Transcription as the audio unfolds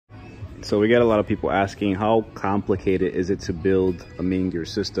So we get a lot of people asking how complicated is it to build a main gear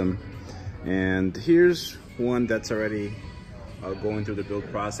system, and here's one that's already going through the build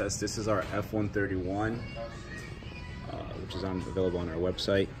process. This is our F131, which is available on our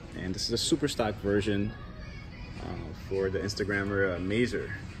website, and this is a super stock version for the Instagrammer MAINGEAR.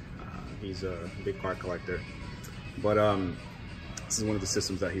 He's a big car collector, but this is one of the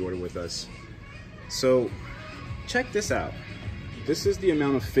systems that he ordered with us. So check this out. This is the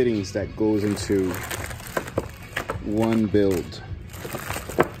amount of fittings that goes into one build.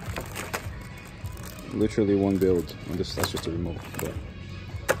 Literally one build. And that's just a remote. But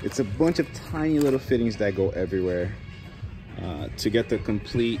it's a bunch of tiny little fittings that go everywhere to get the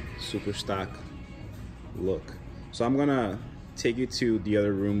complete super stock look. So I'm gonna take you to the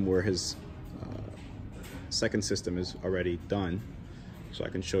other room where his second system is already done, so I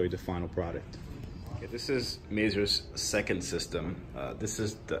can show you the final product. Okay, this is MAINGEAR's second system. This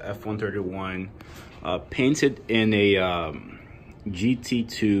is the F131 painted in a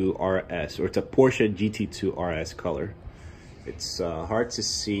GT2 RS, or it's a Porsche GT2 RS color. It's hard to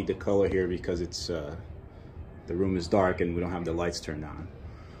see the color here because it's the room is dark and we don't have the lights turned on.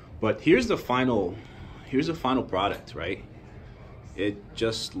 But here's the final product, right? It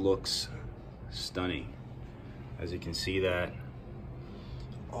just looks stunning. As you can see, that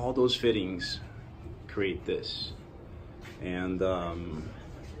all those fittings create this, and I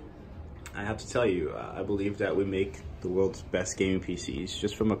have to tell you, I believe that we make the world's best gaming PCs.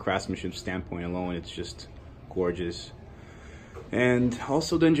 Just from a craftsmanship standpoint alone, it's just gorgeous. And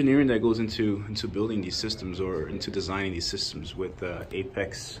also the engineering that goes into building these systems, or into designing these systems, with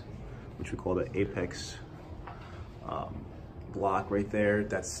Apex, which we call the Apex block right there,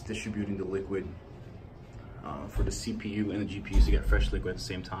 that's distributing the liquid for the CPU and the GPUs to get fresh liquid at the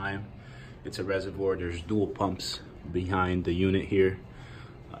same time. It's a reservoir. There's dual pumps behind the unit here.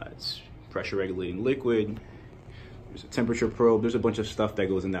 It's pressure regulating liquid. There's a temperature probe. There's a bunch of stuff that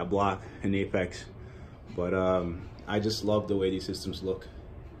goes in that block in Apex. But I just love the way these systems look.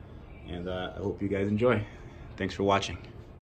 And I hope you guys enjoy. Thanks for watching.